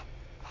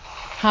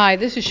Hi,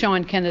 this is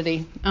Sean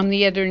Kennedy. I'm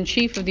the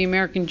editor-in-chief of the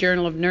American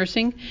Journal of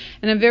Nursing,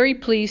 and I'm very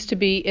pleased to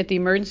be at the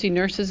Emergency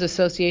Nurses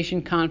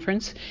Association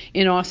Conference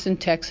in Austin,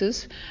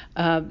 Texas.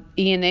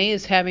 ENA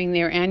is having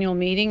their annual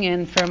meeting,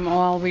 and from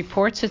all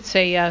reports, it's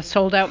a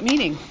sold-out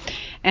meeting.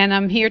 And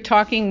I'm here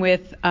talking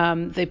with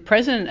the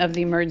president of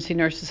the Emergency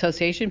Nurses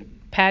Association,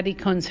 Patty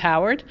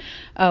Kunz-Howard.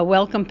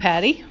 Welcome,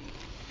 Patty.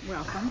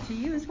 Welcome to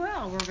you as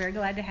well. We're very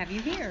glad to have you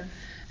here.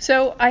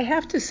 So I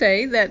have to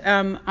say that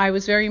I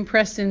was very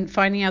impressed in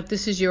finding out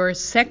this is your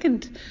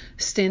second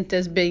stint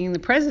as being the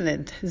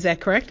president. Is that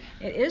correct?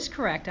 It is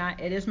correct.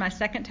 It is my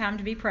second time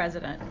to be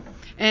president.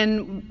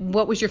 And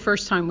what was your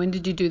first time? When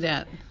did you do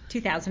that?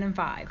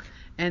 2005.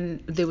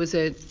 And there was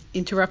an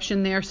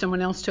interruption there.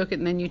 Someone else took it,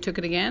 and then you took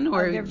it again?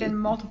 Or there have been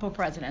multiple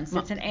presidents.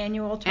 It's an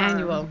annual term.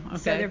 Annual, okay.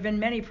 So there have been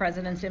many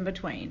presidents in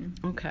between.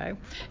 Okay.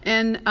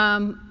 And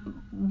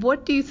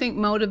what do you think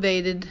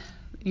motivated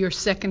your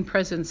second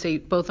presidency,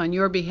 both on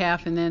your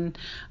behalf and then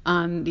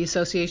on the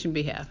association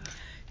behalf?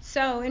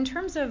 So in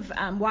terms of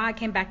why I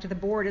came back to the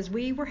board, is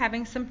we were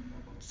having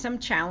some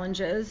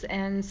challenges,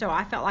 and so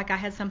I felt like I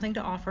had something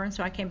to offer, and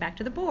so I came back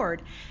to the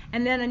board.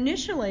 And then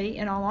initially,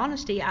 in all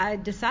honesty, I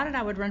decided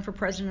I would run for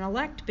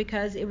president-elect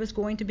because it was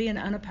going to be an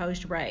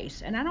unopposed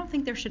race, and I don't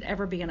think there should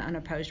ever be an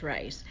unopposed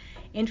race.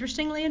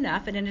 Interestingly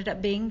enough, it ended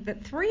up being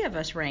that three of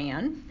us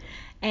ran,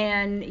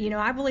 and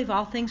I believe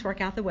all things work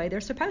out the way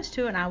they're supposed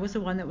to, and I was the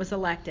one that was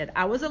elected.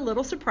 I was a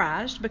little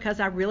surprised because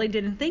I really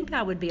didn't think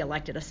I would be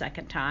elected a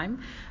second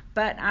time,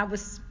 but I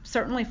was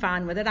certainly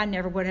fine with it. I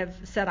never would have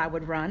said I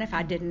would run if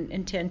I didn't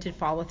intend to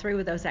follow through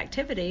with those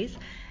activities.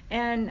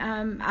 And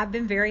I've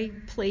been very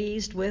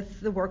pleased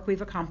with the work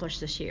we've accomplished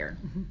this year.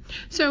 Mm-hmm.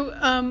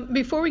 So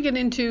before we get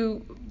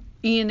into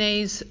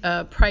ENA's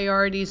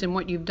priorities and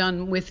what you've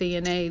done with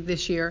ENA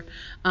this year,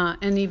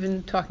 and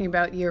even talking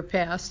about year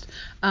past,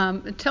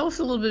 tell us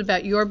a little bit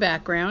about your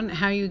background,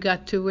 how you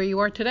got to where you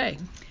are today.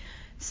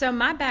 So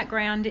my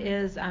background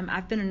is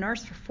I've been a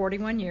nurse for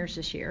 41 years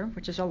this year,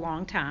 which is a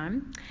long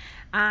time.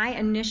 I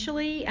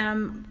initially,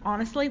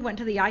 honestly, went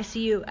to the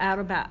ICU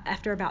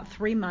after about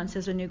 3 months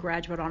as a new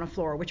graduate on a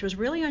floor, which was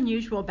really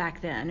unusual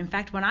back then. In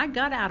fact, when I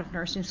got out of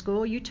nursing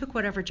school, you took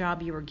whatever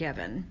job you were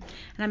given.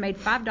 And I made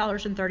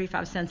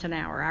 $5.35 an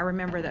hour. I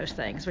remember those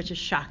things, which is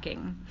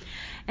shocking.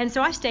 And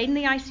so I stayed in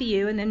the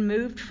ICU and then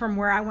moved from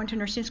where I went to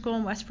nursing school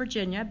in West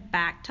Virginia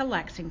back to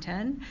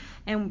Lexington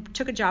and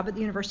took a job at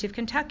the University of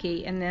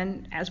Kentucky. And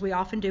then, as we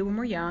often do when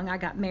we're young, I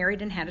got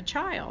married and had a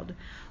child.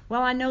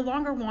 Well, I no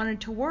longer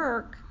wanted to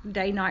work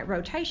day-night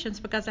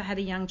rotations because I had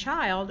a young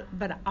child,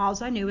 but all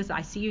I knew was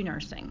ICU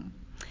nursing.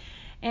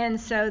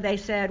 And so they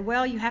said,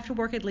 well, you have to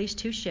work at least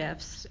 2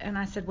 shifts. And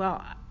I said,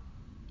 well,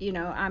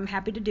 I'm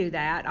happy to do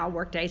that. I'll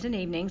work days and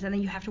evenings, and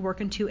then you have to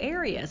work in 2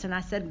 areas. And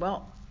I said,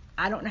 well,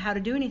 I don't know how to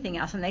do anything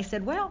else. And they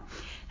said, well,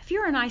 if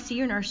you're an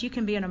ICU nurse, you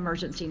can be an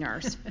emergency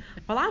nurse.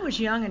 Well, I was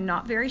young and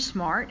not very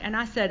smart, and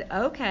I said,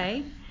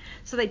 okay.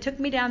 So they took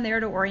me down there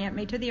to orient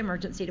me to the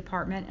emergency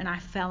department, and I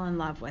fell in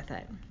love with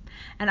it.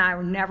 And I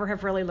never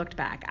have really looked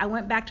back. I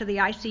went back to the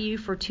ICU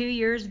for 2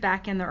 years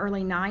back in the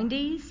early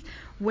 90s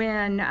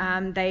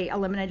when they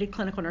eliminated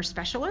clinical nurse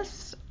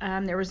specialists.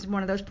 There was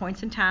one of those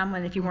points in time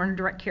when if you weren't a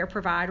direct care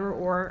provider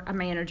or a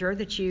manager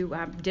that you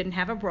didn't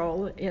have a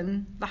role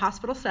in the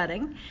hospital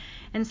setting.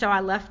 And so I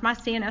left my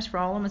CNS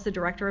role and was the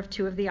director of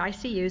 2 of the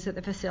ICUs at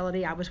the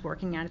facility I was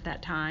working at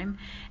that time.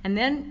 And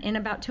then in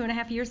about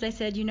 2.5 years, they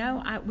said,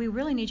 we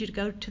really need you to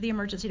go to the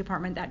emergency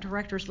department. That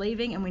director's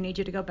leaving, and we need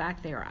you to go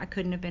back there. I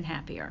couldn't have been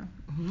happier.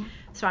 Mm-hmm.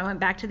 So I went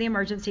back to the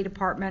emergency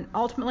department,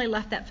 ultimately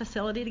left that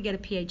facility to get a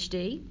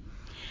PhD,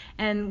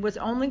 and was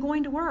only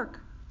going to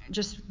work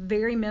just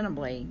very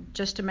minimally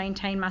just to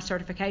maintain my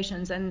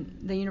certifications. And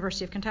the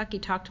University of Kentucky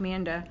talked me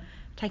into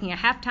taking a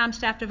half-time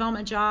staff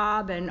development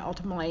job, and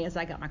ultimately, as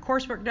I got my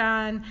coursework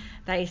done,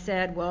 they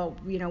said, well,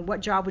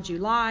 what job would you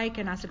like?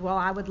 And I said, well,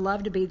 I would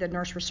love to be the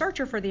nurse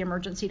researcher for the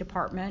emergency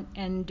department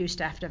and do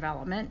staff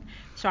development.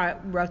 So I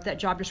wrote that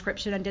job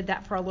description and did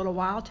that for a little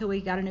while till we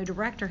got a new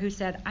director who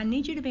said, I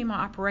need you to be my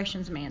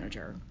operations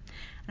manager.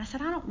 And I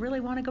said, I don't really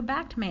want to go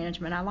back to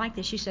management. I like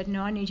this. She said,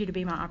 no, I need you to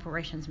be my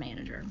operations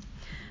manager.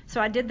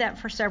 So I did that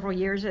for several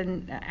years,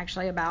 and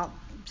actually about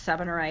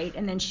 7 or 8,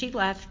 and then she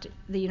left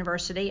the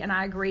university, and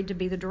I agreed to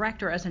be the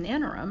director as an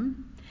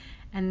interim.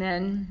 And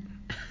then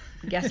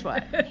guess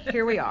what?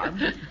 Here we are.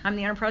 I'm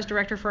the enterprise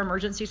director for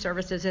emergency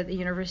services at the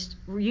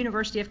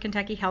University of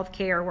Kentucky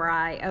Healthcare, where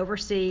I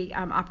oversee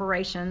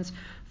operations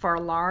for a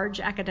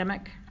large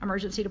academic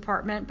emergency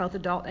department, both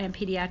adult and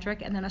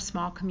pediatric, and then a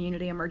small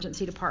community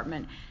emergency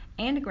department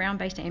and a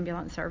ground-based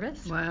ambulance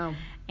service. Wow.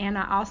 And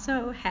I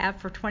also have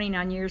for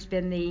 29 years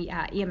been the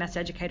EMS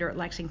educator at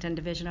Lexington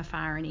Division of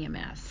Fire and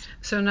EMS.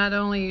 So not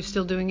only are you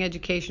still doing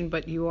education,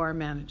 but you are a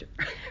manager.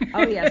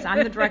 Oh, yes.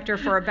 I'm the director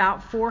for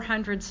about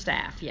 400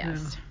 staff, yes.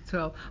 Yeah.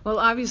 So, well,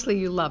 obviously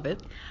you love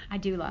it. I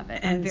do love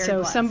it. And I'm very so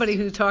blessed. somebody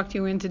who talked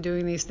you into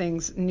doing these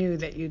things knew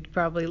that you'd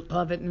probably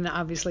love it, and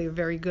obviously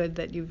very good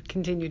that you've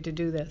continued to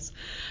do this.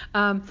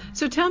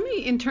 So tell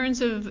me, in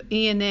terms of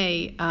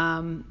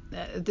ENA,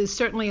 there's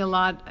certainly a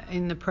lot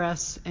in the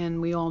press, and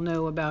we all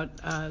know about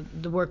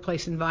the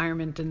workplace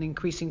environment and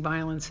increasing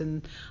violence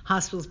in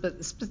hospitals, but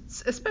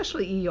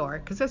especially ER,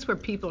 because that's where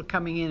people are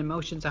coming in.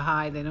 Emotions are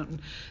high. They don't,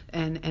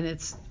 and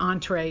it's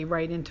entree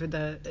right into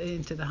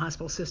the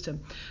hospital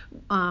system.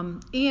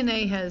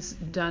 ENA has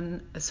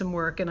done some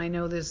work, and I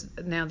know there's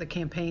now the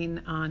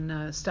campaign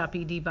on Stop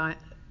ED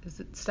Violence. Is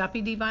it Stop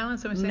ED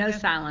Violence? Am I saying No that?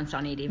 silence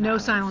on ED violence. No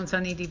silence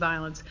on ED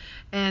violence.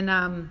 And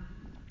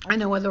I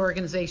know other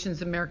organizations,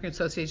 the American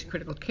Association of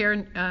Critical Care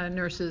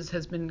Nurses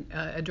has been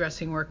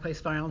addressing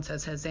workplace violence,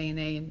 as has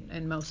ANA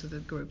and most of the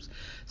groups.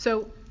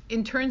 So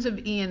in terms of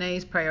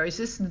ENA's priorities,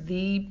 is this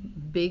the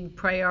big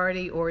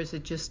priority, or is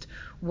it just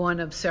one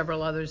of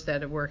several others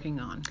that are working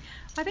on?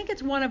 I think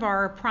it's one of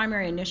our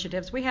primary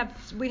initiatives. We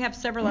have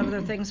several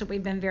other things that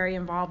we've been very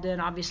involved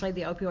in. Obviously,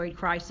 the opioid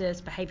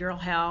crisis, behavioral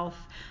health,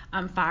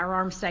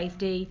 firearm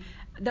safety.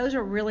 Those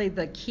are really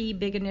the key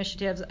big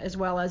initiatives, as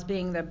well as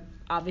being the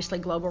obviously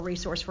global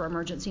resource for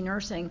emergency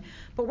nursing.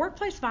 But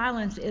workplace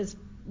violence is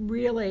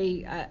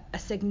really a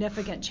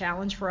significant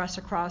challenge for us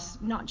across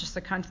not just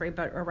the country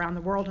but around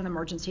the world in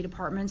emergency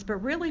departments. But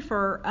really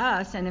for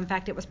us, and in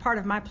fact it was part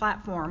of my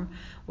platform,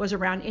 was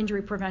around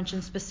injury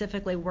prevention,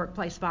 specifically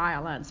workplace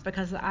violence,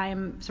 because I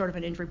am sort of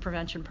an injury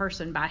prevention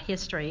person by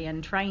history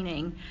and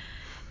training.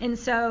 And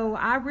so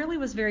I really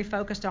was very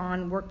focused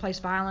on workplace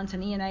violence,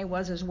 and ENA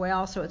was as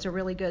well. So it's a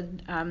really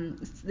good,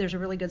 there's a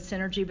really good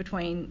synergy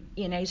between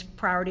ENA's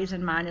priorities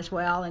and mine as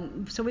well.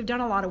 And so we've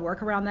done a lot of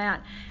work around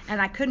that.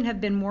 And I couldn't have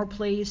been more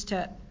pleased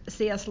to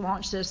see us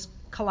launch this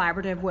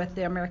collaborative with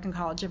the American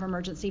College of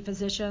Emergency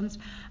Physicians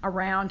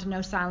around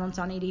no silence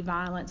on ED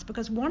violence.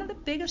 Because one of the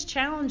biggest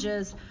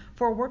challenges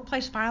for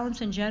workplace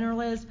violence in general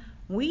is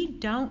we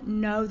don't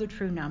know the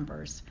true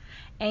numbers.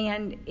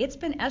 And it's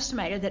been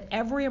estimated that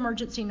every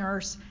emergency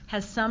nurse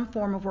has some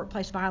form of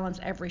workplace violence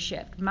every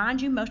shift. Mind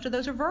you, most of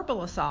those are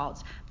verbal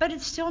assaults, but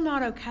it's still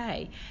not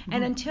okay. Mm-hmm.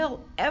 And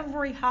until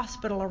every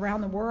hospital around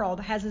the world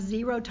has a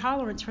zero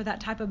tolerance for that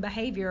type of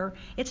behavior,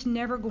 it's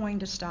never going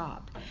to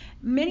stop.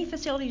 Many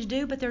facilities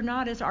do, but they're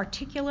not as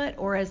articulate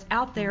or as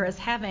out there as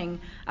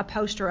having a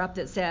poster up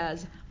that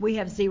says, we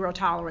have zero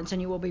tolerance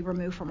and you will be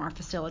removed from our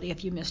facility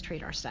if you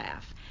mistreat our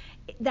staff.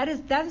 That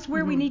is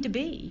where we need to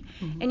be.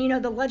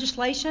 And the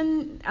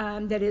legislation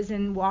that is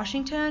in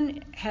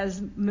Washington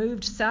has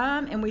moved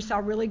some, and we saw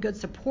really good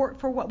support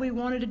for what we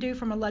wanted to do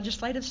from a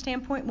legislative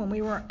standpoint when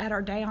we were at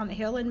our day on the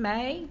Hill in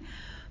May.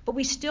 But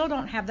we still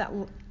don't have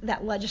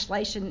that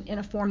legislation in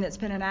a form that's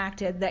been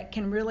enacted that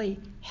can really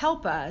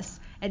help us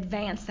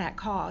advance that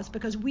cause,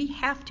 because we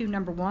have to,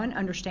 number one,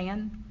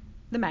 understand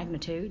the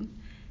magnitude,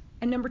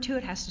 and number two,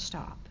 it has to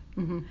stop.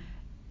 Mm-hmm.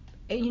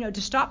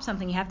 To stop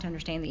something, you have to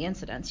understand the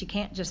incidents. You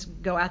can't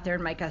just go out there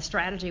and make a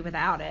strategy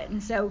without it.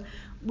 And so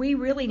we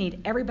really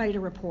need everybody to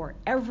report.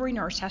 Every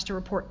nurse has to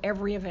report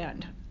every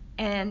event.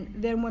 And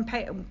then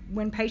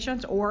when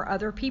patients or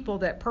other people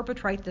that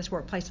perpetrate this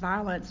workplace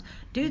violence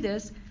do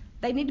this,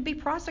 they need to be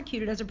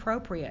prosecuted as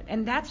appropriate.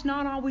 And that's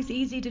not always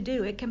easy to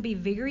do. It can be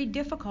very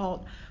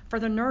difficult for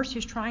the nurse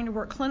who's trying to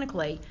work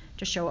clinically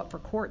to show up for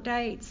court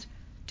dates,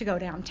 to go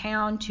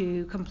downtown,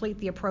 to complete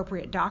the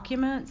appropriate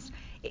documents.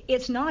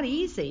 It's not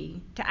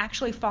easy to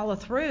actually follow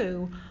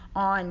through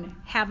on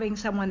having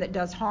someone that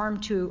does harm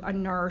to a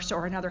nurse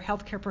or another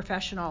healthcare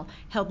professional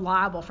held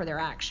liable for their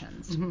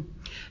actions.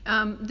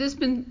 Mm-hmm. There's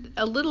been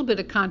a little bit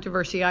of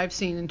controversy I've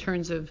seen in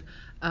terms of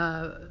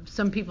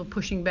some people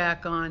pushing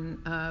back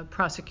on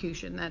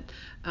prosecution. That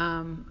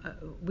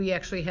we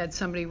actually had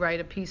somebody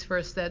write a piece for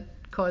us that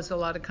caused a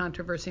lot of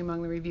controversy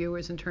among the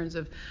reviewers in terms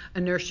of a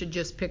nurse should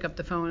just pick up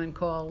the phone and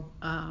call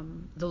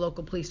the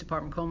local police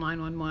department, call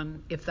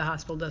 911 if the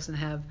hospital doesn't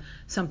have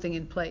something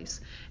in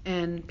place.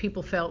 And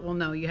people felt, well,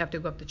 no, you have to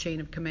go up the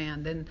chain of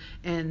command.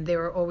 And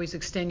there are always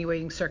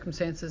extenuating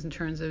circumstances in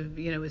terms of,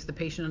 is the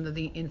patient under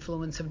the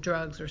influence of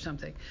drugs or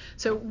something.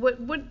 So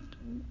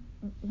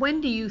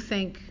when do you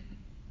think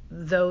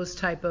those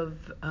type of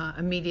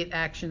immediate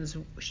actions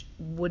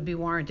would be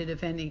warranted,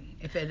 if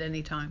at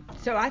any time?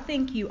 So I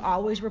think you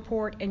always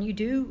report, and you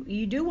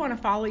do want to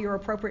follow your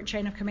appropriate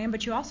chain of command,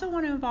 but you also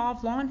want to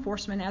involve law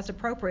enforcement as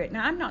appropriate.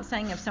 Now, I'm not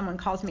saying if someone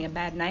calls me a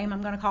bad name,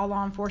 I'm going to call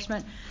law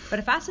enforcement, but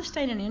if I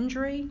sustain an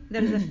injury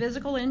that is a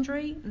physical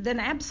injury, then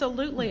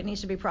absolutely it needs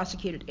to be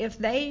prosecuted. If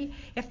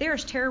there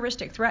is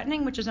terroristic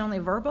threatening, which is only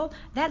verbal,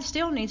 that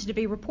still needs to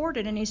be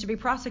reported and needs to be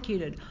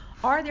prosecuted.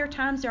 Are there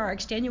times there are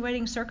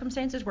extenuating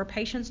circumstances where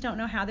patients don't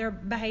know how they're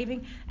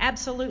behaving?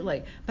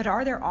 Absolutely. But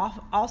are there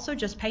also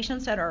just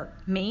patients that are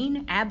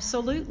mean?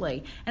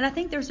 Absolutely. And I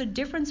think there's a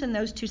difference in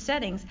those two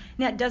settings.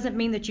 Now, it doesn't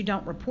mean that you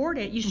don't report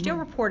it. You still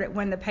report it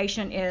when the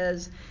patient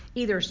is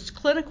either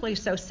clinically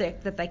so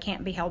sick that they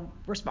can't be held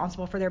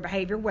responsible for their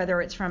behavior,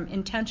 whether it's from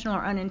intentional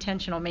or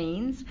unintentional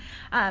means.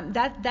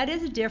 That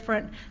is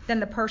different than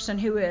the person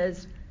who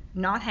is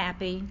not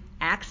happy,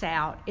 acts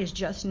out, is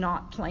just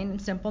not plain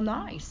and simple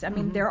nice. I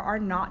mean, there are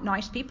not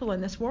nice people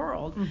in this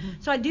world.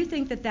 So I do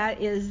think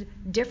that is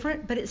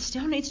different, but it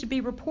still needs to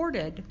be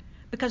reported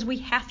because we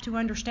have to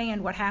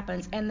understand what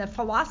happens. And the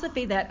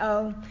philosophy that,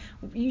 oh,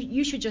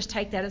 you should just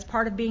take that as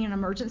part of being an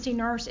emergency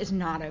nurse is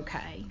not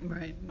okay.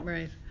 Right,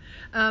 right.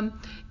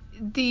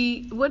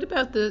 What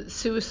about the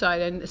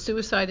suicide? And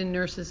suicide in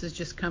nurses is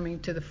just coming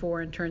to the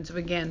fore in terms of,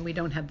 again, we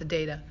don't have the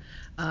data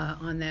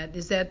on that.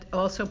 Is that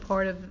also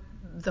part of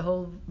the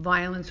whole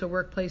violence or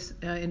workplace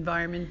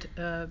environment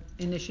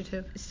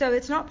initiative? So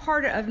it's not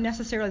part of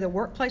necessarily the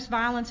workplace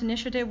violence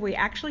initiative. We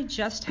actually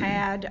just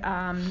had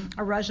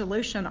a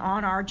resolution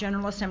on our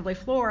General Assembly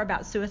floor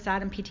about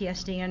suicide and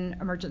PTSD in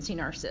emergency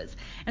nurses.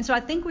 And so I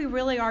think we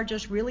really are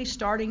just really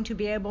starting to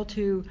be able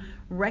to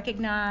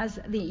recognize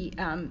the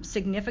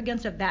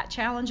significance of that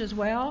challenge as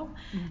well.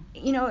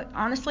 You know,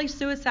 honestly,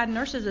 suicide in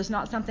nurses is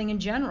not something in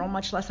general,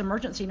 much less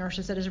emergency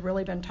nurses, that has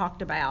really been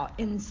talked about.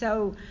 And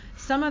so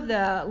some of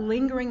the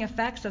lingering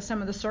effects of some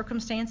of the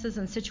circumstances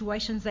and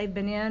situations they've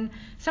been in,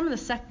 some of the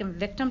second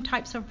victim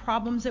types of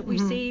problems that we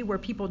see where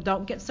people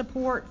don't get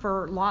support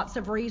for lots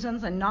of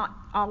reasons, and not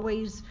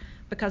always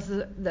because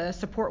the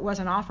support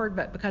wasn't offered,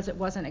 but because it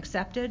wasn't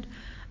accepted,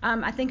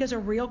 I think is a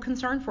real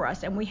concern for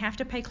us, and we have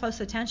to pay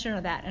close attention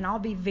to that. And I'll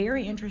be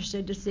very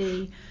interested to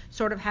see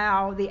sort of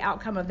how the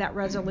outcome of that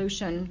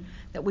resolution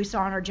that we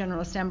saw on our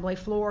General Assembly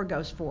floor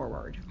goes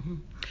forward.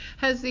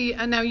 Has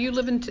now you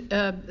live in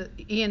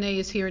ENA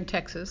is here in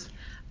Texas.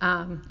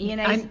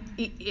 ENA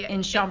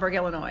in Schaumburg,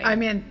 Illinois. I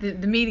mean,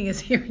 the meeting is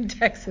here in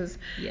Texas.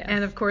 Yes.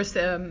 And of course,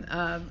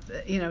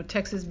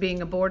 Texas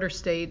being a border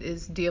state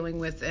is dealing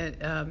with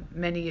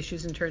many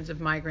issues in terms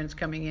of migrants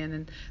coming in.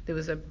 And there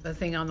was a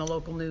thing on the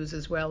local news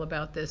as well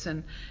about this.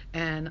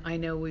 And I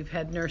know we've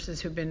had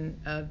nurses who've been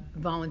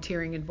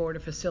volunteering in border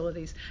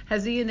facilities.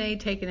 Has ENA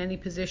taken any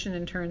position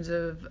in terms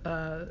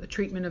of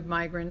treatment of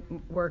migrant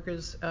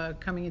workers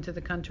coming into the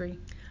country?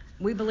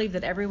 We believe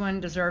that everyone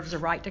deserves a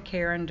right to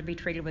care and to be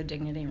treated with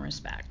dignity and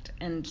respect.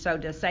 And so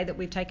to say that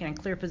we've taken a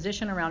clear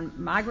position around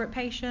migrant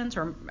patients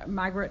or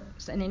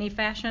migrants in any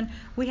fashion,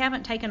 we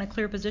haven't taken a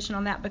clear position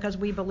on that, because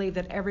we believe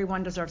that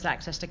everyone deserves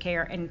access to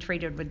care and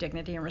treated with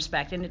dignity and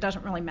respect. And it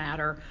doesn't really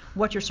matter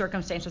what your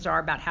circumstances are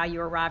about how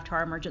you arrive to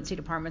our emergency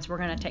departments. We're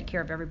going to take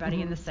care of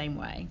everybody in the same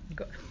way.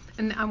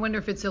 And I wonder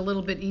if it's a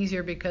little bit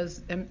easier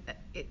because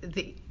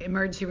the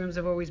emergency rooms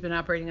have always been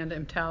operating under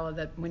EMTALA,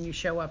 that when you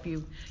show up,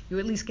 you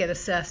at least get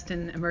assessed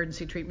and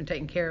emergency treatment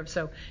taken care of.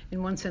 So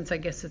in one sense, I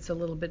guess it's a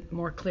little bit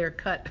more clear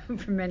cut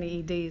for many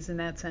EDs in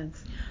that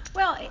sense.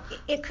 Well,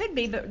 it could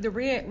be, but the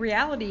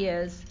reality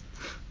is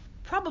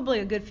probably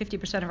a good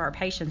 50% of our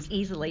patients,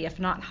 easily, if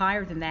not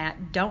higher than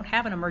that, don't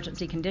have an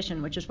emergency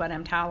condition, which is what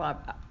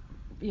EMTALA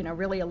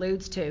really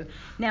alludes to.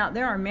 Now,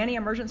 there are many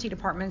emergency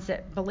departments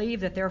that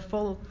believe that their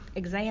full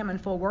exam and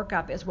full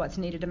workup is what's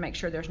needed to make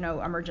sure there's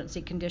no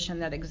emergency condition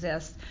that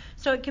exists.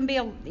 So it can be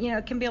a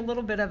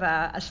little bit of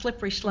a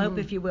slippery slope,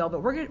 if you will. But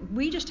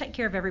we just take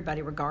care of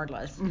everybody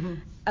regardless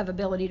of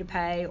ability to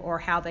pay or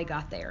how they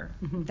got there.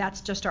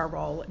 That's just our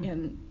role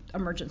in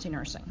emergency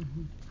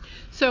nursing.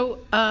 So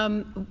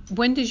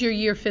when does your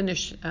year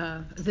finish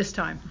this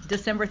time?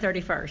 December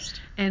 31st.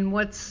 And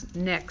what's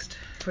next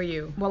for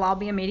you? Well, I'll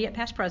be immediate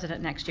past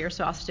president next year,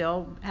 so I'll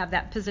still have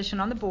that position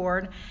on the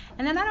board.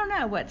 And then I don't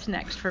know what's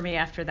next for me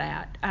after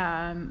that.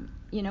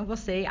 We'll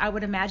see. I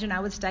would imagine I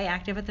would stay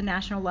active at the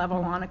national level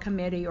on a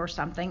committee or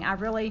something. I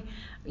really,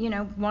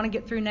 want to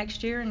get through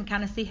next year and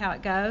kind of see how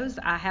it goes.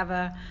 I have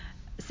a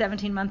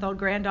 17-month-old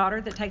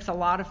granddaughter that takes a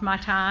lot of my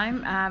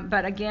time.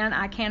 But again,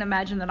 I can't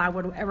imagine that I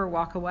would ever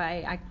walk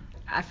away.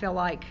 I feel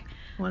like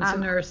once a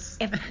nurse.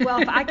 If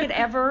I could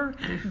ever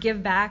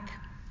give back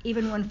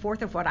even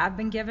 1/4 of what I've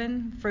been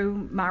given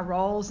through my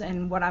roles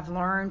and what I've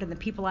learned and the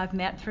people I've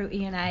met through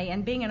ENA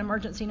and being an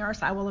emergency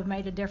nurse, I will have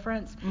made a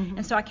difference.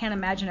 And so I can't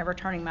imagine ever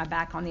turning my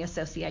back on the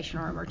association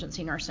or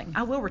emergency nursing.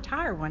 I will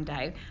retire one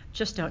day,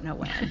 just don't know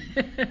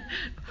when.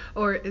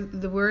 Or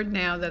the word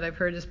now that I've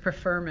heard is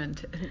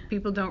preferment.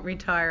 People don't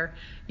retire.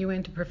 You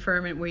enter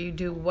preferment, where you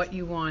do what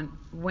you want,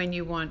 when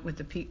you want,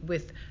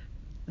 with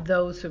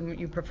those whom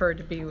you prefer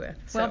to be with.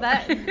 So. Well,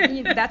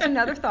 that's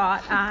another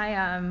thought.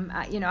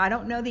 I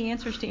don't know the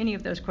answers to any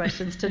of those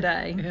questions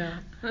today. Yeah.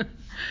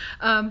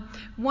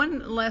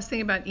 One last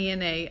thing about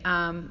ENA.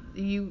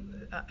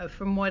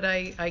 From what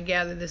I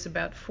gather, there's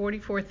about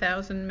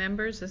 44,000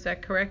 members. Is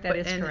that correct? That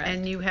is correct.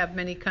 And you have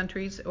many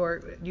countries,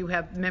 or you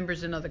have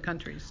members in other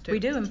countries too? We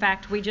do. In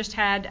fact, we just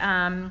had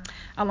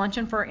a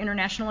luncheon for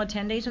international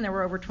attendees, and there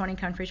were over 20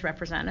 countries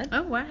represented.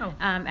 Oh, wow.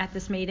 At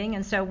this meeting.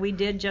 And so we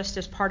did, just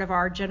as part of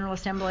our General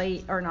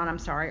Assembly,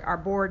 our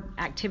board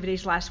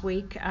activities last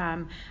week,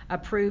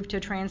 approved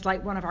to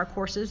translate one of our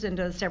courses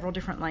into several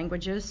different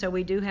languages. So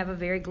we do have a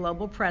very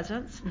global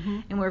presence,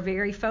 and we're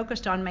very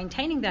focused on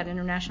maintaining that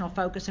international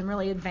focus and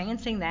really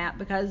advancing that,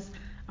 because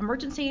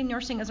emergency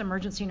nursing is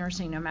emergency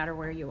nursing no matter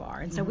where you are.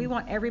 And so we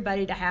want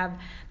everybody to have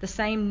the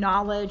same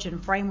knowledge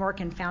and framework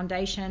and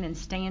foundation and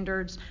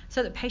standards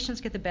so that patients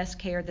get the best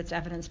care that's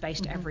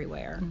evidence-based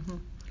everywhere.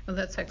 Well,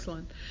 that's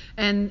excellent.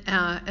 And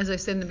as I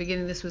said in the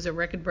beginning, this was a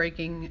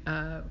record-breaking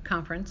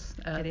conference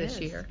this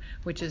year,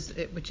 which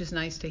is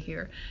nice to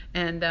hear.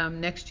 And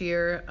next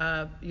year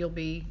you'll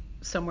be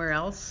somewhere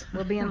else.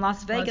 We'll be in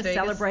Las Vegas,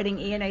 celebrating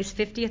ENA's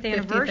 50th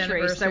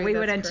anniversary. So we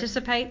would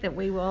anticipate that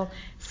we will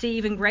see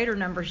even greater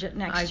numbers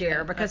next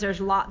year because there's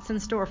lots in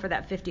store for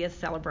that 50th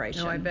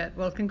celebration. Oh, I bet.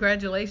 Well,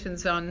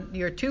 congratulations on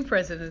your 2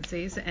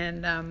 presidencies,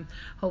 and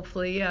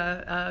hopefully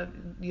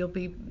you'll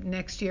be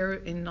next year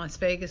in Las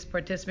Vegas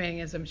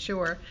participating, as I'm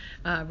sure,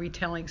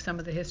 retelling some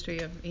of the history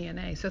of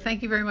ENA. So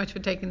thank you very much for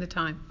taking the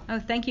time. Oh,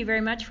 thank you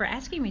very much for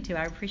asking me to.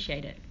 I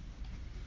appreciate it.